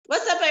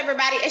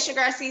everybody? It's your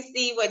girl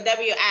CC with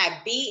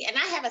WIB, and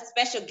I have a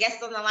special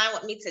guest on the line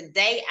with me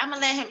today. I'm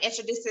gonna let him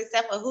introduce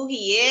himself and who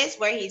he is,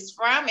 where he's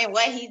from, and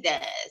what he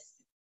does.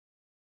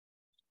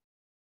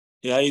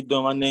 Yeah, how you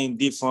doing? My name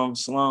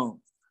D4M LOAN.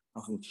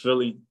 I'm from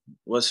Philly,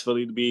 West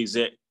Philly to be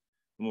exact.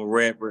 I'm a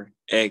rapper,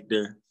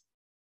 actor,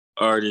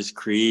 artist,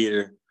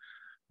 creator,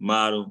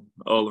 model,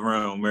 all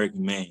around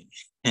American man.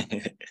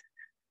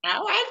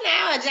 All right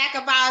now, a jack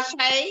of all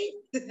trades.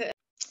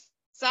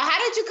 So how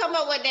did you come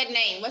up with that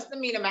name? What's the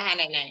meaning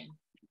behind that name?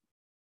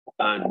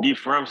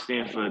 D4M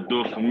stands for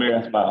Do It For Me.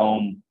 That's my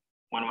one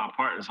of my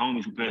partners,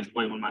 homies who passed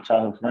away, one of my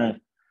childhood friends.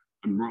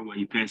 I grew up with.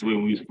 He passed away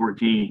when we was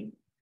 14.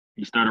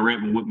 He started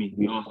rapping with me.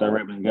 We all started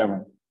rapping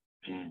together.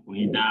 And when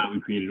he died, we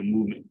created a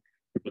movement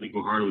to really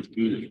go harder with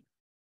music,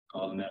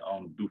 calling that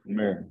Do It For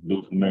Me. Do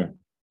It For Me.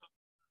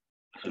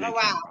 Oh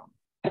wow!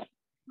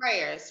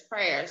 Prayers.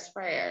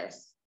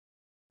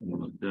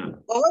 Well,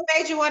 what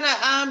made you want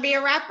to be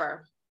a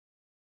rapper?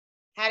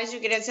 How did you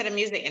get into the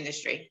music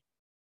industry?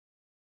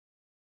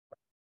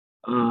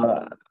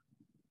 I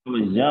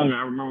was younger.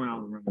 I remember when I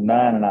was around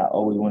 9, and I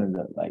always wanted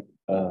to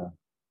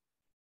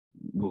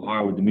go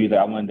hard with the music.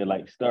 I wanted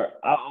to start.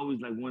 I always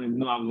wanted to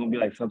know I was gonna be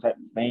some type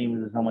of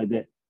famous or something like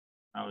that.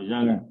 I was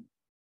younger,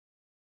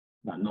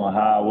 not knowing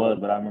how I was,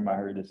 but I remember I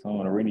heard this song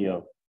on the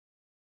radio,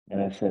 and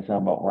it said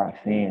something about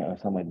Roxanne or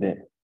something like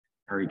that,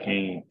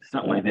 Hurricane,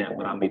 something like that.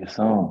 But I made a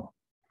song,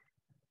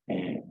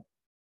 and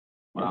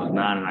when I was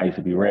 9, and I used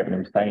to be rapping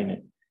and reciting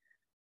it,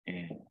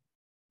 and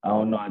I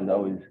don't know. I just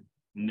always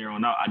from there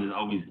on out. I just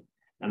always,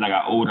 as I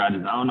got older, I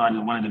just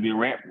wanted to be a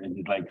rapper and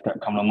just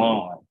start coming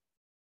along.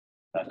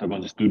 I started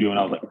going to the studio when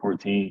I was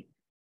 14,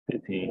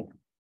 15,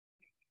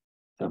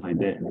 stuff like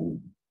that,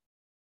 and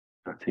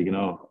started taking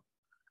off.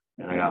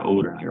 And I got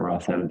older,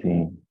 around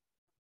 17.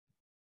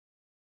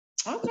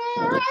 Okay,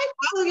 all right.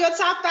 What are your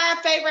top 5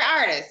 favorite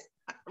artists,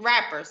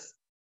 rappers?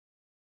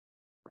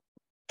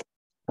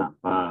 Top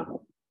 5.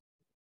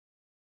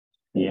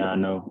 Yeah, I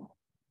know.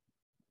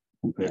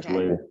 Who passed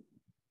away?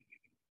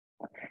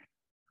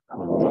 I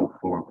was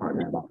before my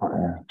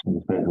partner,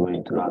 who passed away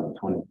in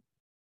 2020.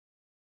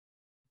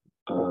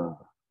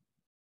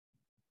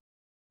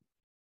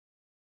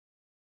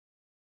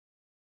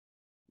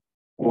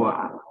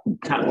 Well,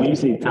 when you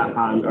say top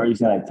 5, are you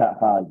saying top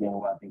 5 again?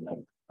 What I think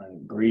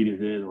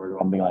greatest is, or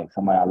I'm being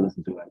somebody I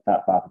listen to,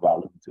 top 5 people I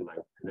listen to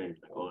today,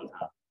 all the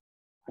time.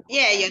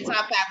 Yeah, your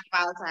top 5 of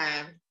all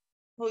time.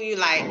 Who you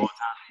like? All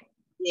time.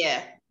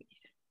 Yeah.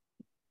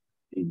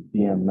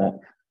 DMX,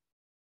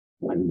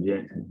 Michael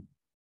Jackson.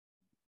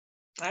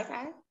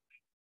 Okay.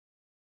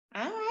 All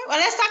right. Well,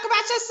 let's talk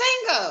about your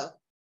single.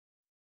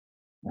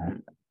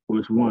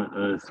 Which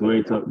one?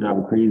 Sway Talk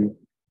Drive Crazy.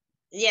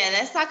 Yeah,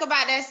 let's talk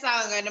about that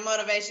song and the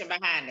motivation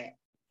behind it.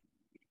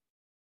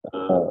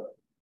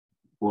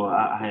 Well,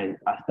 I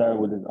started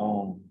with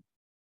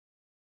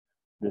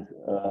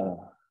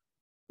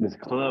this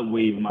club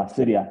wave in my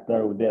city. I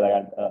started with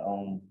that.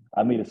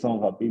 I made a song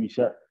called Baby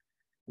Shark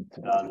in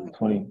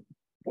 2020.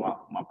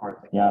 My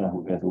partner Tiana,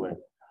 who passed away,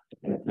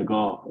 and it took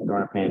off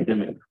during the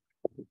pandemic.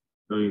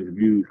 Millions of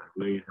views,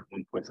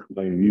 1.7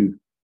 million views.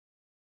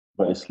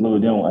 But it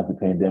slowed down after the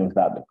pandemic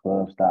stopped. The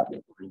club stopped.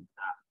 It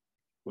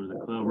was a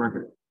club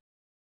record.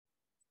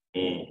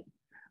 And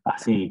I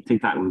seen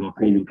TikTok was going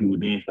crazy with people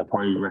dancing the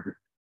party record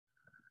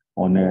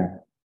on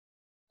there.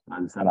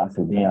 I said,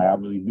 damn, I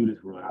really do this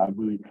for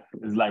real.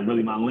 It's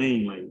really my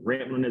lane.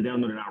 Rapping on this, they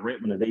don't know that I rap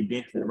when they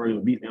dance to the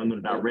regular beats. They don't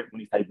know that I rap on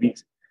these type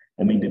beats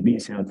and make the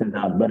beat sound 10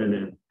 times better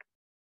than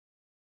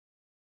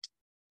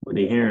what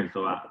they hearing.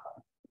 So I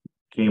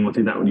came on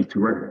TikTok with these 2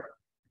 records.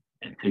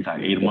 And TikTok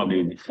ate them up.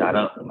 They just shot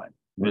up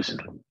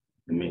viciously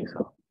to me.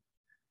 So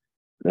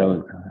that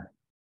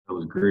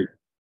was great.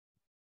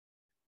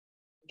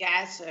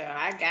 Gotcha.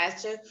 I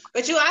got you.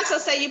 But you also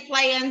say you're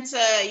an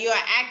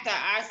actor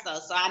also.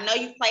 So I know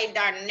you played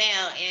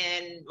Darnell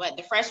in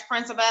The Fresh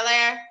Prince of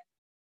Bel-Air.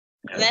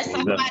 Yeah, let's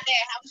talk about that.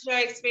 How was your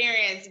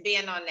experience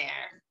being on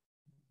there?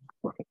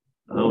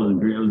 That was a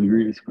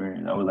great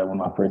experience. That was one of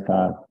my first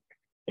times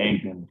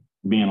acting,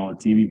 being on a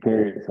TV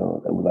period.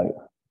 So that was an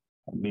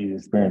amazing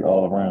experience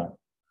all around.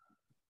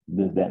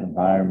 Just that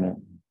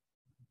environment,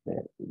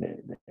 that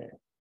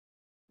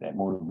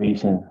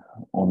motivation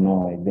on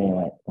knowing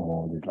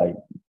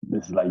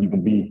this is you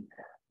can be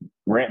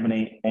rapping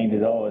ain't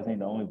it all. This ain't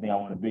the only thing I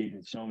want to be.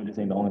 Just show me this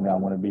ain't the only thing I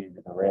want to be.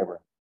 Just a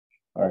rapper.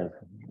 Or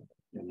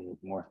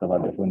there's more stuff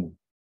out there for me.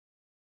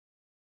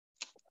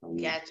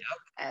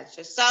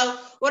 Gotcha. So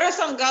what are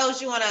some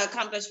goals you want to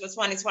accomplish for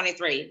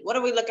 2023? What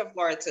are we looking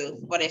forward to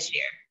for this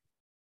year?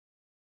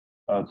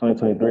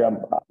 2023, I'm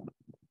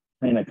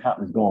playing a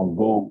conference going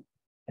gold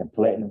and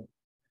platinum.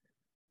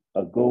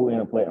 A gold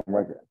and a platinum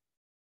record.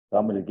 So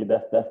I'm gonna get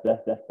that's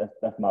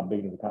my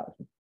biggest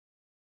accomplishment.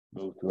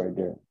 Those 2 right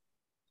there.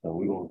 So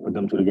we're gonna put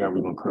them 2 together.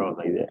 We're gonna cross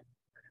like that.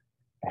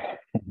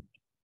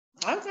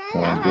 Okay,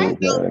 all right.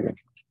 So,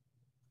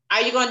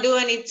 are you gonna do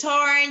any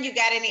touring? You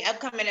got any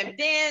upcoming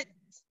events?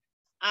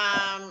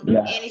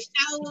 Any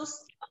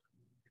shows?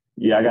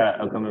 Yeah, I got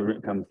upcoming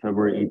event coming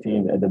February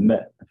 18th at the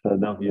Met in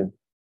Philadelphia.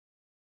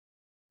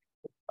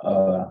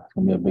 It's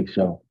gonna be a big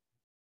show.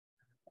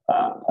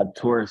 A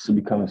tour should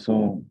be coming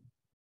soon.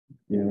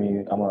 You know what I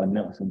mean? I'm gonna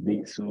announce some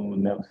dates soon,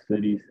 announce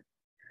cities.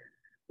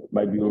 It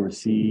might be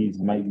overseas,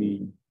 might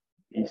be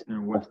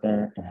Eastern,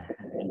 Western.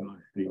 And you're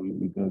gonna see,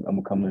 I'm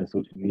gonna come into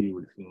social media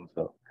with it soon,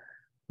 so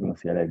we're gonna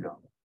see how that goes.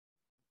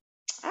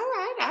 All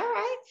right, all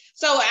right.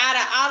 So out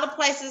of all the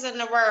places in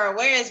the world,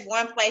 where is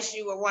one place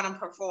you would want to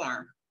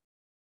perform?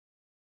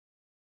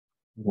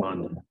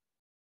 London.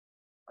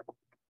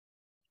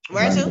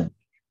 Where to?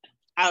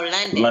 Oh,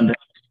 London. London.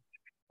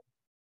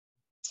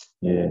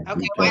 Yeah.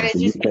 Okay, UK. why did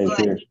you choose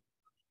London? Here.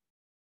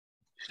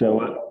 So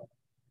what?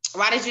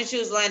 Why did you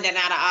choose London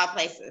out of all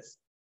places?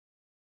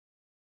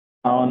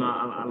 I don't know.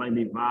 I like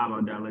the vibe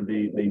out there. I like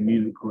the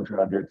music culture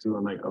out there too.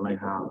 I like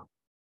how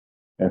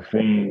their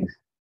fans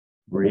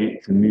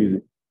react to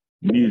music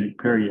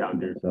period out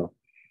there. So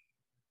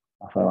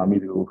I feel my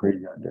music will go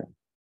crazy out there.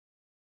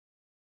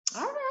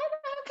 All right,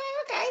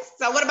 okay.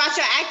 So what about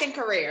your acting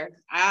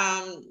career?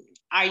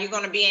 Are you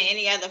going to be in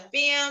any other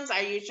films?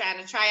 Are you trying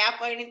to try out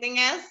for anything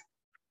else?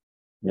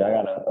 Yeah, I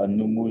got a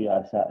new movie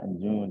I shot in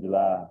June,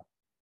 July.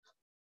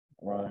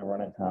 Around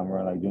that time,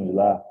 around like June,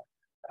 July,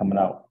 coming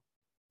out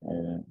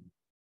in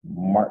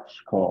March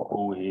called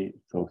Old Head.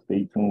 So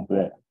stay tuned for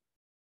that.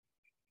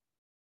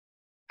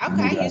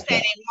 Okay, you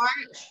said in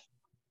March.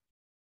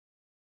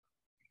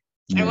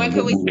 Yeah, and when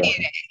can we see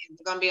it?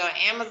 It's gonna be on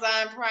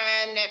Amazon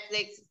Prime,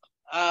 Netflix.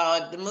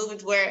 The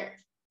movies.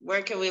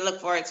 Where can we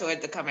look forward to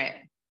it to come in?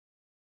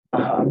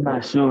 I'm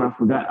not sure. I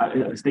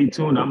forgot. Stay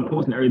tuned. I'm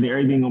posting everything.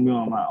 Everything gonna be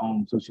on my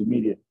own social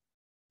media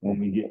when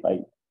we get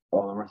like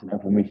all the rest of the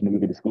information that we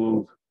get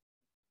disclosed.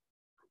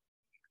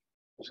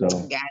 So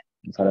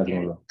that's how that's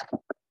gonna go.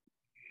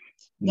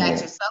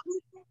 Gotcha. So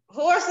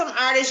who are some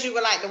artists you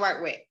would like to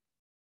work with?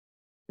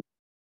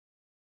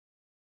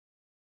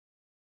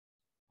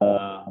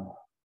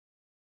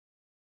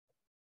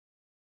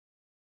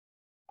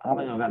 I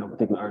don't got no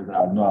particular artist that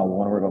I know I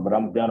want to work with, but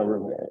I'm down to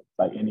work with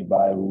like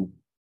anybody who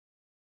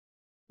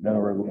down to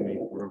work with me.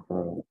 Work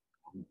for.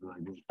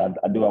 I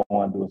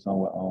want to do a song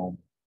with I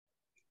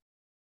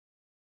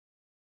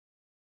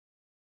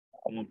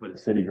want to put the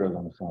City Girls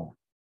on the song.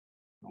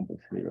 I want to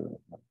put the City Girls on the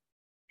song.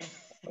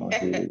 I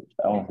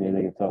want to see if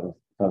they can talk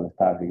as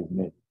toxic as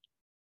me.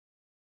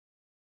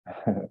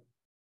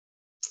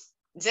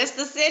 Just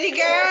the City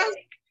Girls?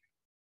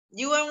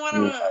 You wouldn't want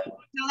to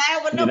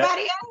collab with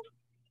nobody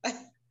else?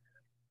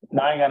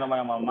 No, I ain't got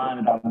nobody on my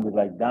mind that I'm just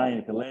like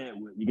dying to collab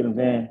with. You get what I'm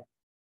saying?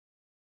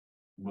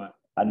 But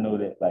I know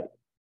that like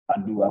I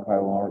probably want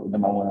to work with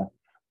them. I want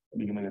to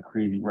we can make a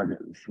crazy record.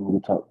 See who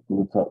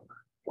can talk,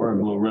 or a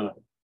Glorilla.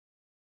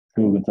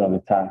 See who can talk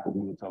as toxic,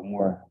 who can talk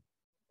more.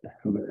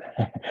 Who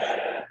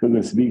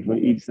can speak for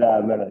each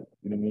side better.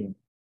 You know what I mean?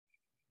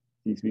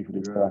 She speak for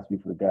the girl, I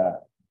speak for the guy.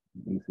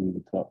 We see who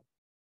can talk.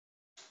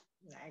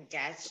 I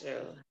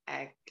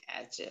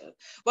got you.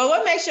 Well,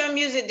 what makes your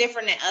music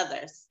different than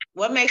others?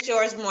 What makes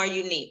yours more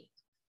unique?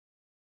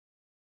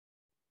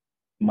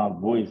 My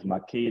voice, my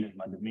cadence,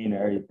 my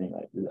demeanor, everything.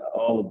 Like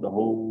all of the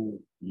whole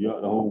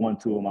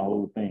 1-2 of my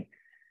whole thing.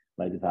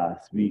 Like just how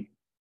I speak.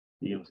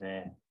 You know what I'm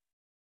saying?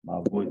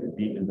 My voice, the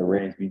deep and the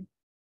raspy,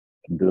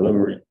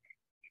 delivery,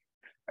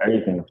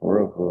 everything for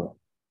real.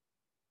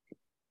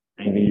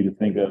 Anything you can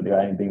think of,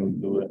 anything we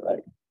can do it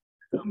like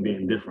something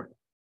being different.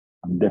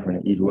 I'm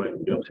different in each way.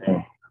 You know what I'm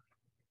saying?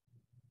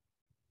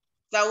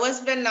 So what's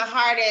been the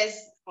hardest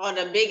or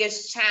the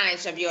biggest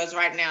challenge of yours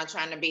right now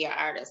trying to be an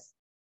artist?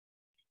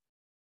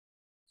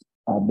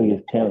 Our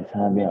biggest challenge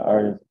trying to be an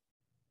artist,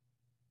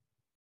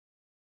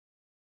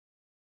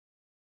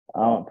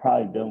 I'm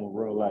probably dealing with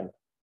real life.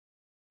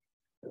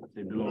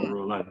 They're dealing with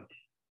real life.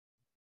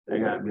 They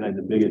gotta be like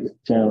the biggest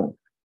challenge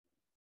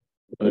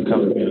when it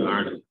comes to being an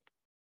artist.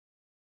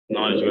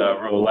 Knowing that you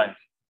got real life.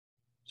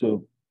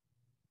 So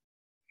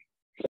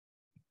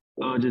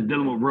just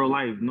dealing with real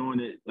life, knowing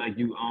that like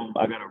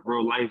I got a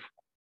real life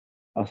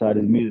outside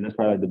this music, that's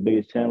probably like the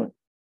biggest challenge.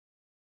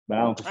 But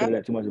I don't consider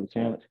that too much of a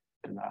challenge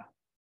because I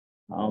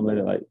don't let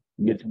it like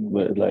get to me,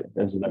 but it's like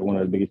that's just like one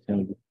of the biggest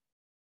challenges.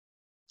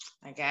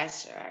 I got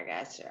you. All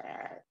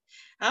right.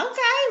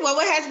 Okay. Well,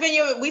 what has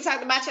been we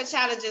talked about your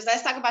challenges.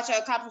 Let's talk about your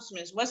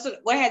accomplishments.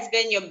 What has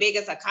been your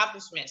biggest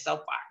accomplishment so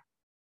far?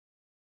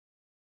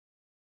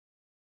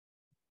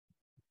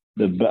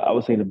 I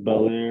would say the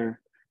Bel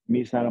Air,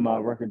 me signing my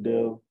record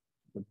deal,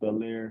 the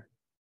Bel Air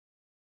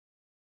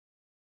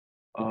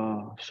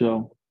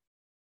show,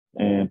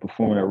 and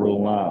performing at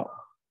Rolling Loud.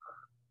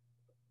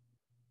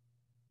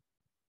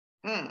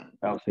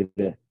 I would say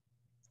that.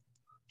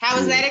 How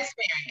was that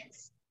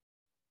experience?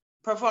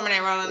 Performing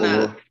at Rolling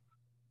Loud.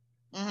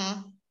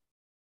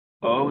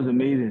 Oh, it was an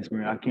amazing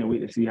experience. I can't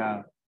wait to see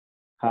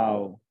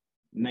how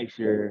next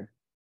year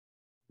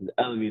is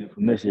elevated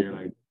from this year.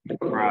 Like the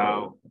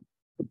crowd,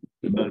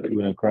 the better people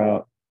in the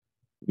crowd.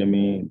 I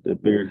mean, the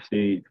bigger the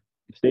stage.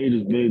 The stage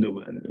is big though,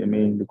 but I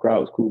mean, the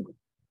crowd was cool.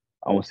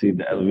 I want to see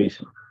the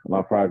elevation of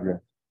my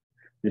progress.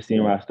 Just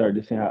seeing where I started,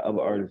 just seeing how other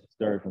artists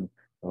started from.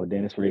 Oh,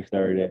 then that's where they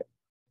started at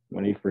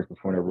when they first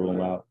performed at Rolling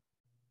Loud.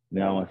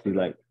 Now I want to see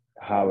like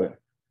how it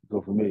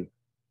go for me.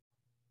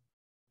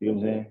 You know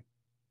what I'm saying?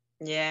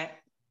 Yeah.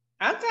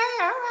 Okay.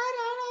 All right.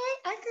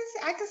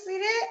 I can see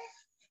that.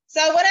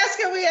 So what else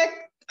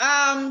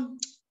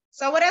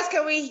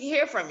can we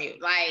hear from you?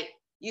 Like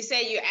you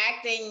say you're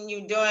acting,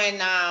 you doing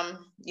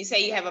you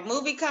say you have a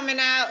movie coming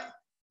out,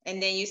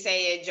 and then you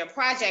say it's your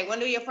project. When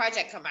do your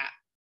project come out?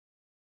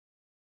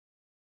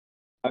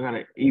 I got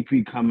an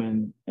EP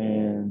coming,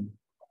 and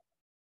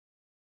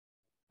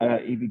I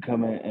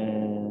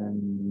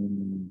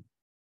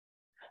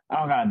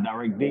don't got a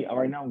direct date.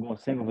 Right now I'm going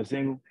single for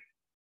single.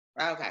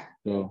 Okay.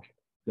 So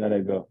see how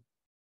that go.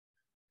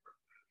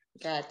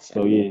 Gotcha.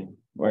 So yeah,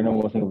 right now I'm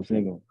going single for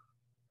single.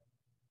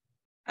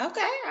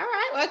 Okay, all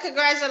right. Well,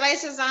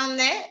 congratulations on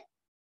that.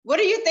 What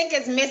do you think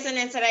is missing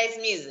in today's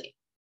music?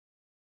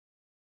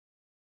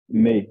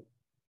 Me.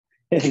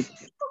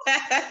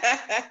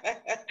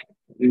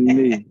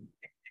 Me.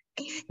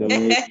 So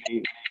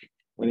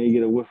when they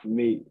get a whiff of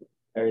me,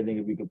 everything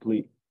will be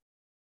complete.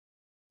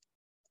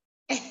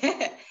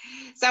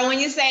 So when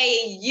you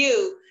say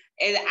you,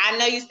 I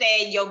know you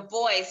said your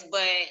voice,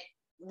 but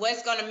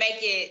what's going to make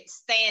it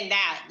stand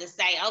out to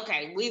say,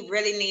 okay, we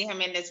really need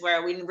him in this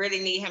world. We really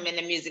need him in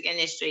the music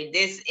industry.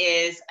 This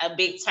is a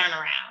big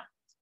turnaround.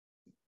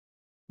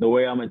 The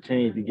way I'm gonna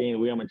change the game, the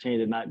way I'm gonna change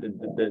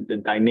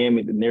the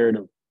dynamic, the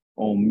narrative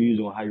on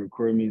music, on how you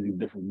record music,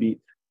 different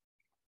beats.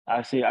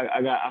 I feel like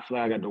I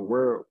got the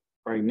world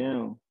right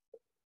now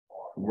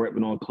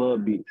rapping on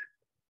club beats.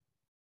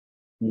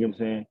 You know what I'm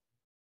saying?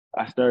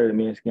 I started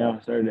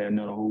that, and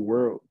know the whole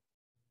world.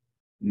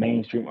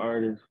 Mainstream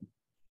artists,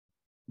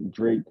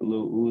 Drake,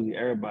 Lil Uzi,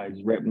 everybody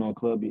just rapping on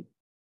club beats.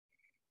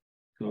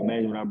 So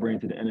imagine what I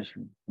bring to the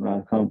industry when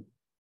I come.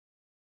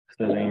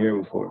 Stuff they ain't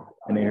heard before,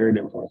 and they heard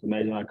that before. So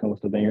imagine when I come with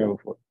stuff they ain't heard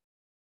before.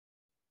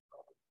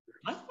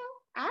 Okay.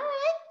 All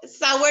right.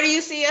 So where do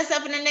you see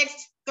yourself in the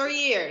next 3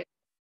 years?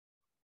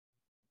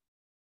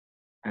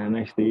 In the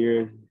next 3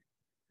 years,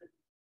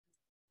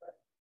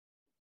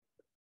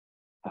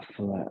 I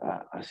feel like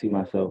I see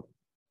myself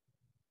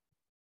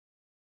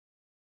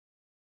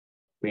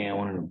being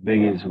one of the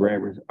biggest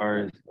rappers,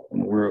 artists in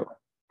the world.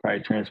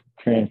 Probably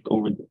transfer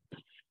over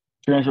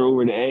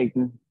to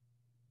acting,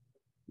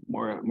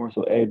 more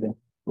so acting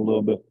a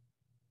little bit.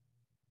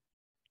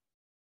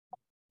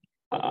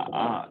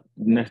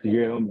 Next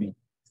year I'm gonna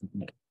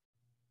be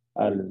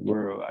out of this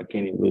world. I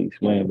can't even really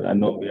explain, but I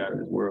know I'll be out of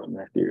this world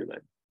next year.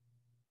 Like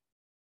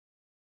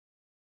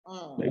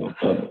they gonna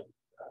fuck me.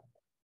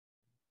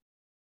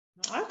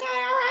 Okay, all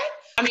right.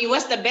 I mean,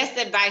 what's the best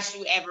advice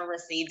you ever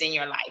received in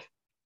your life?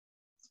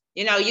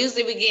 You know,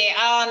 usually we get,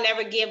 oh,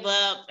 never give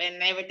up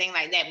and everything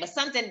like that, but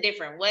something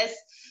different. What's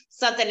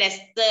something that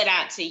stood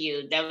out to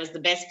you that was the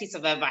best piece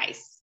of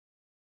advice?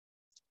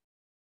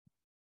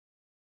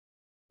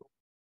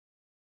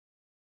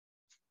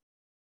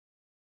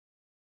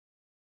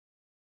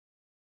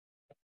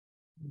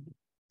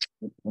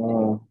 I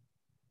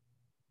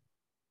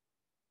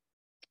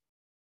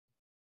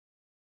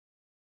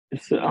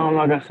don't know.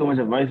 I got so much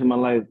advice in my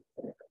life.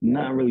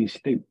 Not really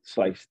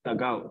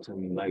stuck out to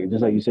me. Like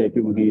just like you said,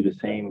 people give you the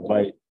same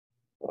advice,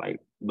 but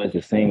it's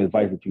the same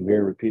advice that you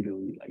hear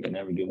repeatedly. Like you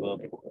never give up.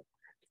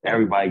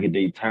 Everybody get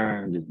their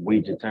turn. Just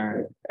wait your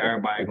turn.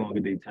 Everybody gonna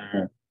get their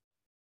turn.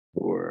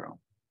 Or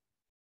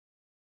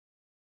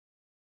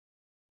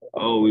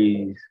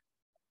always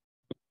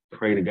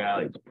pray to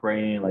God, like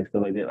praying, like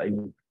stuff like that. Like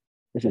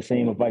it's the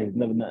same advice. It's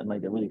never nothing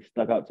like that really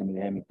stuck out to me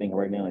that had me thinking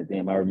right now. Like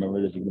damn, I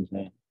remember this. You know what I'm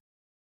saying?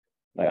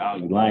 Like I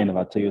would be lying if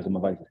I tell you some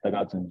advice that stuck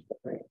out to me.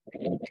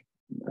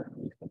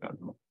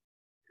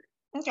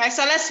 Okay,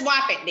 so let's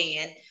swap it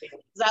then.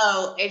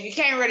 So if you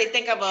can't really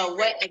think of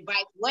what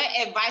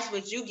advice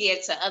would you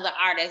give to other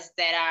artists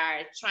that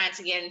are trying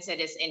to get into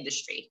this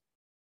industry?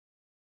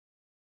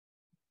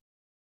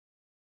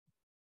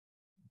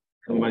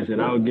 Somebody said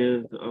I would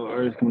give the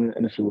artists coming in the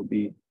industry would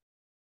be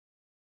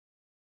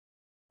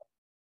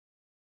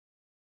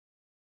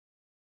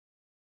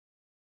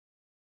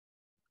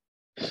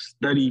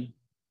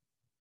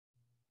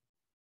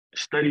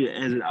study the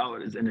ins and outs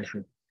of this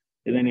industry.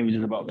 It ain't even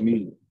just about the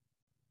music.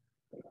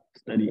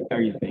 Study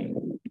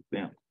everything,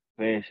 from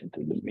fashion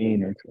to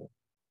demeanor to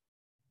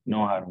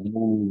know how to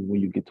move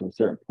when you get to a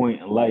certain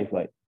point in life,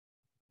 like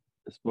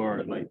as far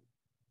as like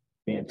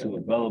being too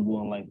available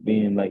and like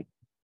being like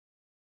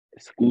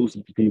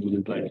exclusive to people,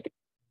 just like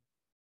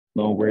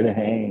know where to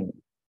hang,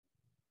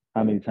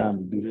 how many times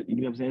to do this. You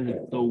know what I'm saying?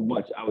 There's so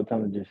much. I would tell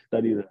them to just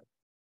study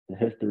the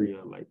history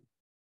of like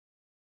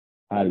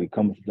how to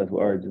become a successful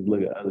artist. Just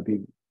look at other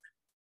people.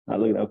 Not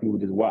look at other people,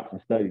 just watch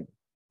and study.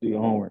 Do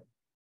your homework.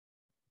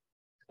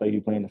 Study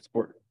playing the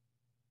sport.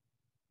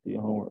 Do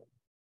your homework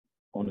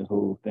on this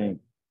whole thing.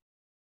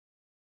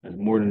 It's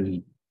more than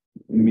just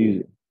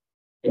music.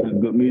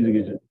 Good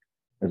music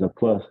is a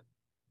plus.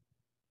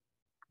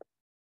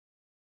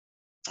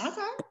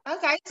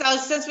 Okay. So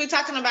since we're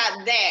talking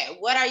about that,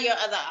 what are your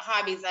other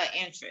hobbies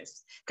or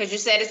interests? Because you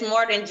said it's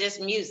more than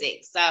just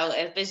music. So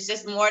if it's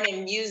just more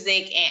than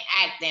music and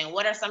acting,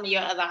 what are some of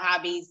your other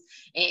hobbies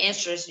and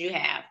interests you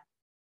have?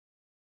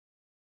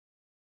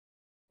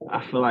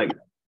 I feel like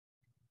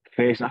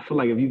fashion. I feel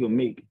like if you can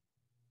make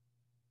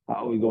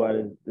always go out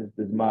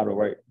this model,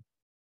 right?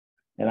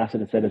 And I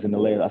should have said this in the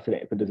last. I should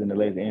have put this in the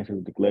last answer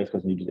with the last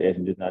question you just asked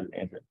me, just not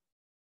answer.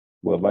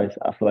 Well, advice.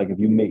 I feel like if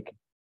you make,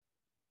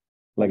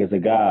 like as a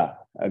guy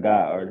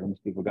artist, I'm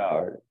speaking for guy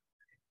artist.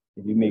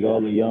 If you make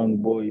all the young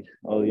boys,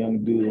 all the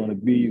young dudes want to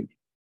be you,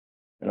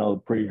 and all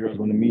the pretty girls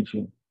want to meet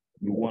you,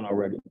 you won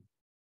already.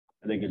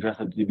 And they can dress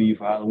up to be you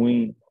for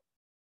Halloween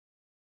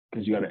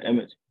because you got an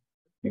image.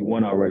 You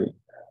won already.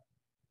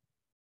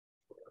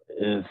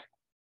 If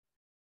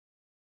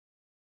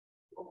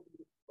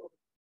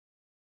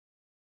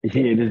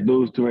yeah, just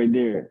those two right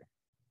there.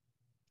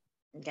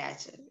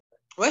 Gotcha.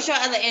 What's your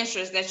other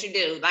interests that you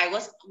do? Like,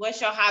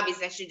 what's your hobbies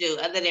that you do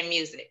other than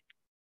music?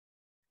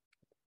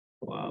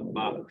 Well,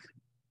 box.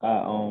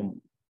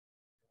 I'm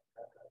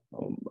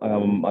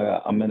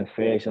in a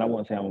fashion. I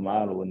won't say I'm a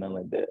model or nothing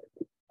like that.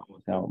 I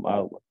won't say I'm a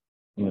model.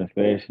 I'm in a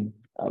fashion.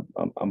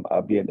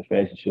 I'll be at the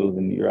fashion shows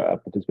in New York. I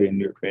participate in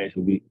New York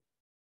Fashion Week,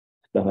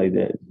 stuff like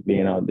that. Just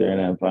being out there in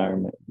that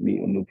environment,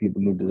 meeting new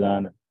people, new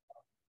designers,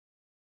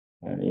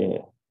 and yeah,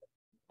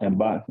 and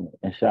boxing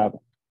and shopping.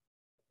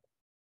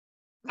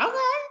 Okay, all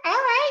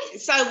right.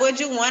 So would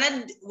you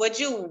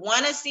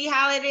want to see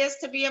how it is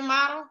to be a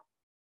model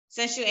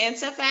since you're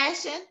into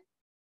fashion?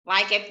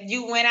 Like if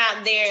you went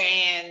out there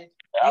and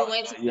you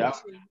went to yeah.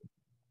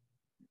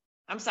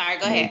 I'm sorry,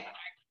 go ahead.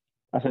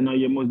 I said no,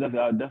 yeah, most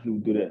definitely. I definitely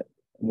would do that.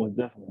 Most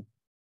definitely.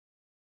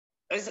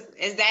 Is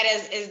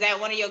that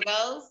one of your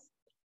goals?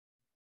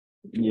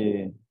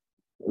 Yeah, it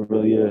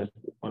really is.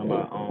 One of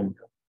my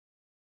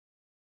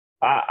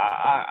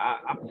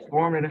I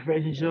performed at a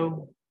fashion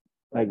show,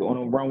 like on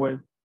a runway,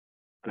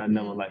 and I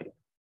never like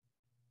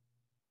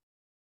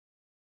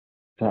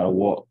try to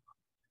walk.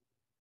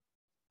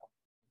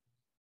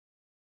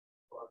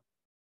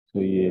 So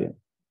yeah.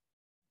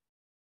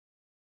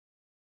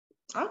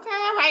 Okay,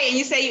 all right. And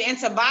you say you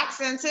into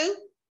boxing too?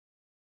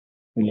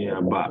 Yeah,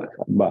 I box.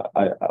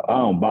 I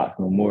don't box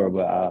no more,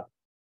 but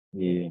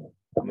yeah,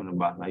 I'm in the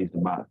box. I used to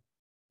box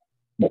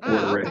before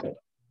the okay.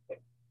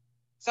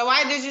 So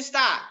why did you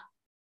stop?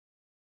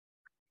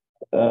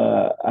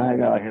 I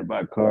got like hit by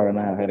a car and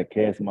I had a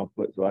cast in my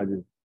foot, so I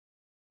just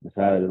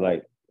decided to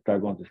like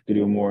start going to the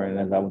studio more. And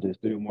as I went to the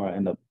studio more, I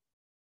end up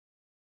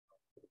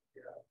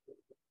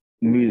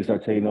the music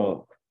start taking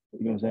off.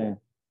 You know what I'm saying?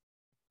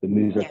 The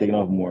music start taking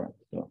off more.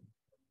 So.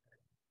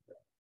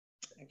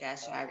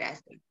 I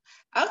got you.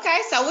 Okay,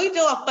 so we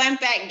do a fun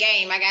fact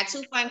game. I got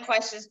 2 fun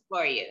questions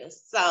for you.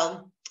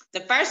 So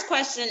the first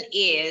question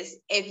is,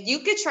 if you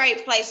could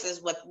trade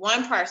places with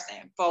one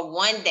person for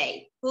one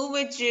day, who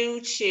would you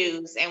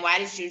choose and why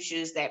did you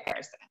choose that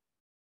person?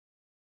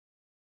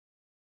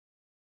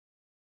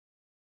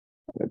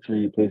 I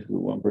trade places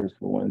with one person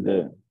for one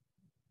day.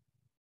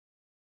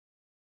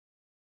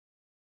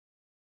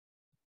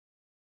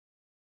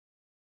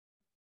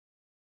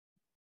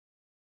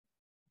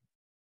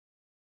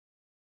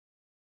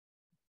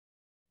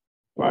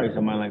 Probably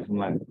somebody from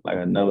like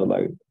another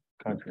like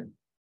country.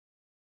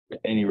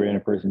 Any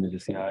random person just to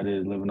see how it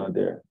is living out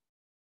there.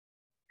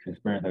 To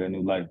experience like a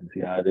new life and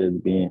see how it is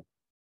being,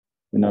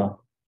 you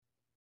know.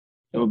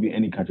 It would be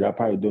any country. I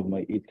probably do it from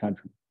like each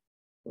country.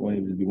 It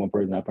wouldn't even just be one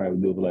person. I probably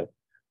would do it for like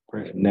a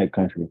person from that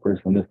country, a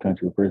person from this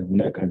country, a person from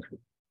that country.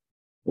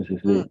 Let's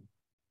just see.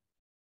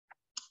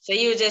 So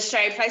you would just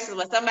trade places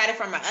with somebody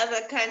from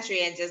another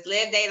country and just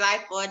live their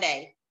life for a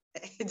day,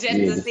 just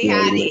to see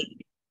how it is.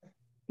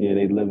 Yeah,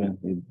 they live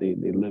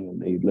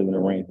in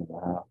arrangements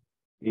of how,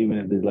 even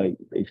if it's like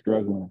they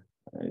struggling,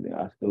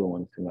 I still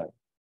want to see like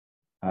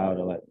how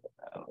to like,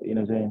 you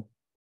know what I'm saying?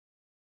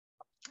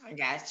 I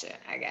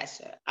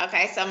gotcha.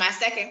 Okay, so my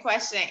second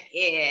question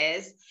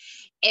is,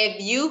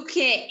 if you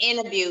can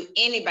interview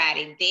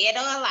anybody, dead or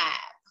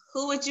alive,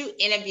 who would you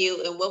interview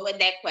and what would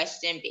that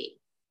question be?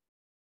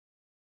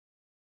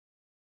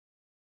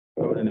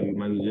 I would interview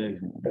Michael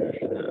Jackson.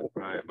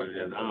 Probably Michael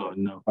Jackson. I don't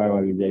know.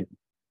 Probably Michael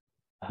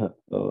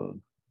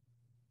Jackson.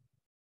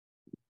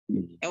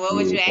 And what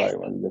would you ask?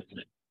 Probably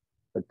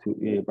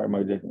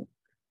Michael Jackson.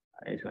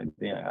 I actually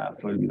think I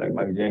feel to be like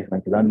Michael Jackson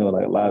because I know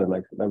like a lot of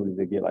like celebrities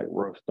that get like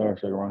real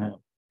starstruck around him,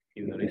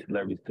 even though they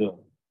celebrities too.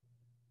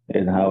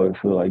 And how it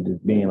feel like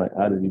just being like,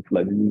 how did you feel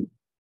like?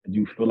 Did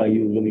you feel like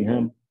you was really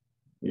him?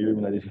 You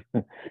know what I mean?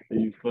 Like,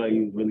 did you feel like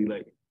you was really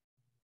like,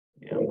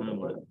 yeah, I'm him?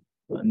 Like,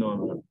 I know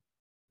I'm him.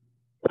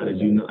 How did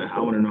you know? I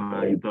want to know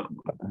how you thought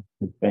about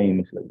his fame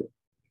and shit.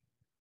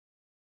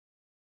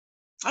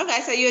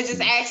 Okay, so you would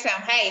just ask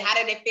them, hey, how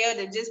did it feel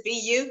to just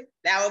be you?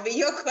 That would be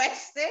your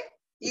question.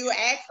 You would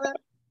ask them?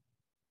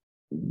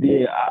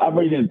 Yeah, I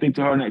really didn't think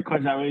too hard on that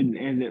question. I really didn't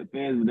answer it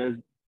fast, but that's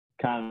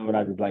kind of what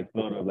I just like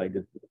thought of, like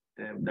just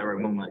that right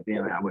moment, like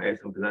damn, like, I would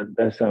ask them because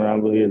that's something I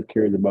really is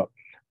curious about.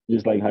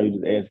 Just like how you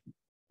just asked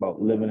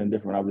about living in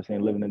different. I was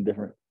saying living in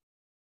different.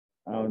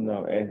 I don't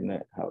know, asking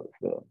that how it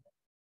feels.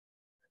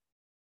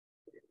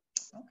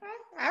 Okay,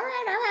 all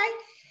right.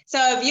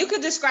 So if you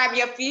could describe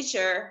your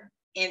future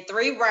in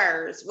 3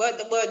 words, what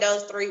would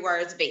those 3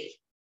 words be?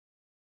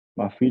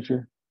 My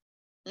future?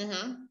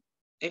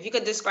 If you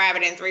could describe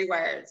it in 3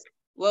 words,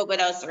 what would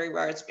those 3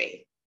 words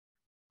be?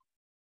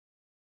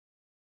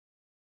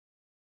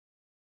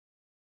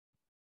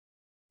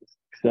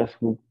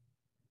 successful.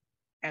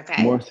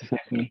 Okay. More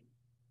successful.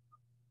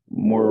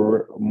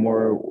 More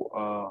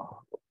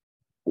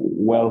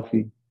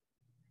wealthy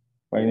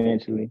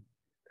financially.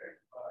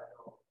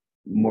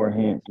 More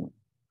handsome.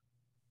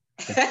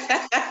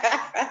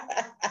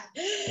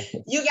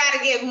 You got to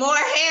get more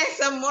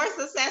handsome, more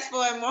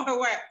successful, and more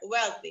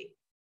wealthy.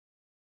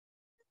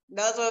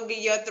 Those will be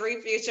your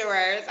 3 future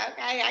words.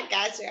 Okay, I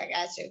got you. I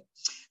got you.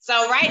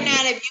 So right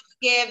now, if you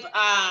could give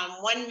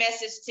one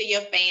message to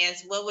your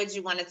fans, what would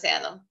you want to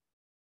tell them?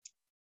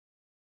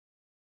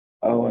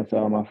 I want to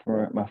tell my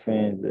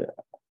fans that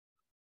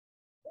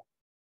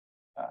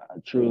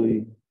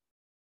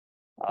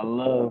I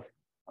love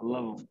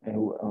them.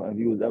 And if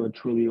you was ever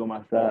truly on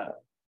my side,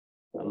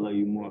 I love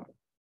you more.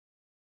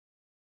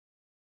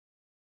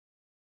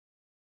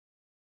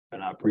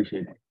 And I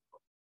appreciate it.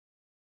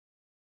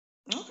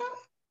 Okay.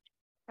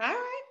 All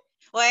right.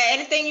 Well,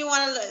 anything you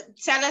want to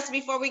tell us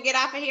before we get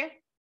off of here?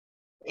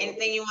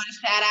 Anything you want to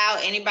shout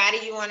out? Anybody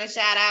you want to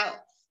shout out?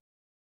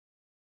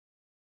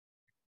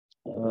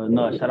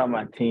 No, shout out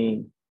my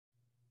team.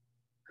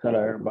 Shout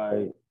out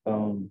everybody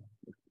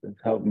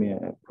that's helped me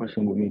and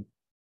pushing with me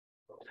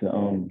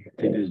to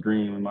take this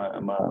dream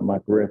and my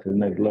career to the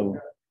next level.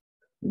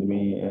 You know what I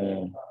mean?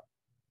 And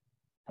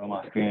all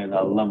my fans,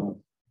 I love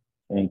them.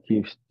 And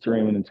keep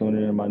streaming and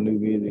tuning in my new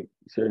music.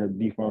 Search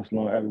D4M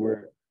LOAN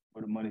everywhere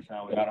with a money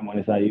sign, without a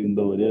money sign, even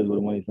though it is with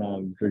a money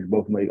sign. You search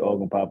both of them, they all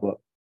gonna pop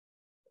up.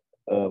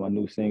 My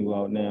new single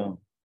out now,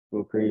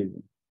 Go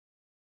Crazy.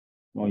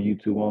 On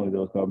YouTube only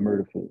though, it's called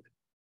Murder Fix.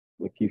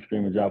 But keep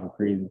streaming Drop for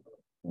Crazy.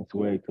 And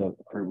Swag Talk,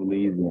 Purple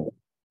Easy, and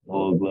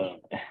Old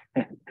Glove.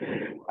 I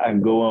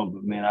can go on,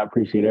 but man, I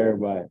appreciate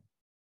everybody.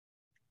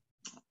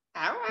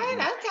 All right,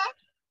 okay.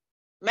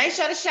 Make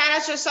sure to shout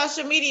out your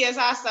social medias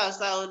also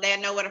so they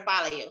know where to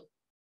follow you.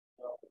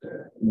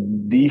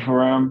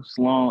 D4M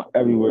LOAN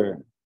everywhere.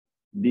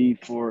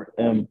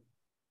 D4M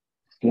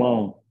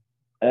LOAN.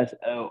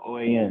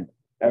 SLOAN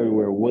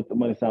everywhere. With the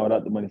money sign,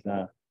 without the money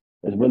sign.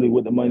 It's really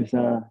with the money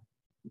sign.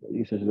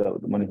 You search it up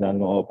with the money sign, it's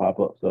gonna all pop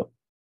up. So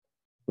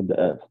with the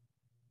F.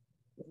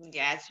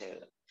 Got you.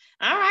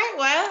 All right.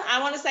 Well, I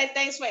want to say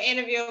thanks for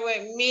interviewing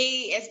with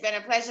me. It's been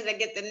a pleasure to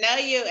get to know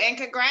you, and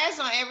congrats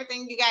on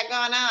everything you got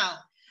going on.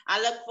 I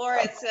look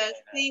forward to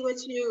see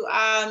what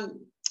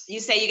you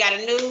say you got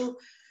a new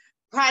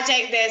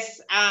project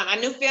that's a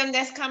new film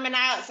that's coming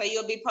out. So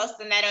you'll be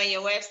posting that on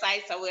your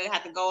website. So we'll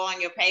have to go on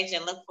your page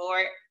and look for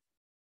it.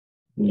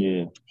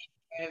 Yeah.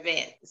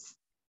 Events.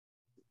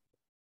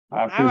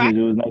 I appreciate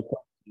you. It was nice talking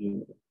to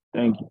you.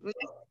 Thank you.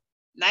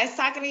 Nice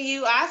talking to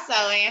you also.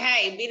 And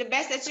hey, be the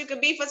best that you could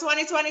be for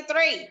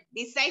 2023.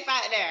 Be safe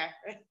out there.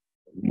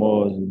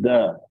 Most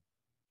definitely.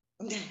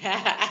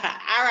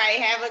 All right.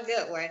 Have a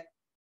good one.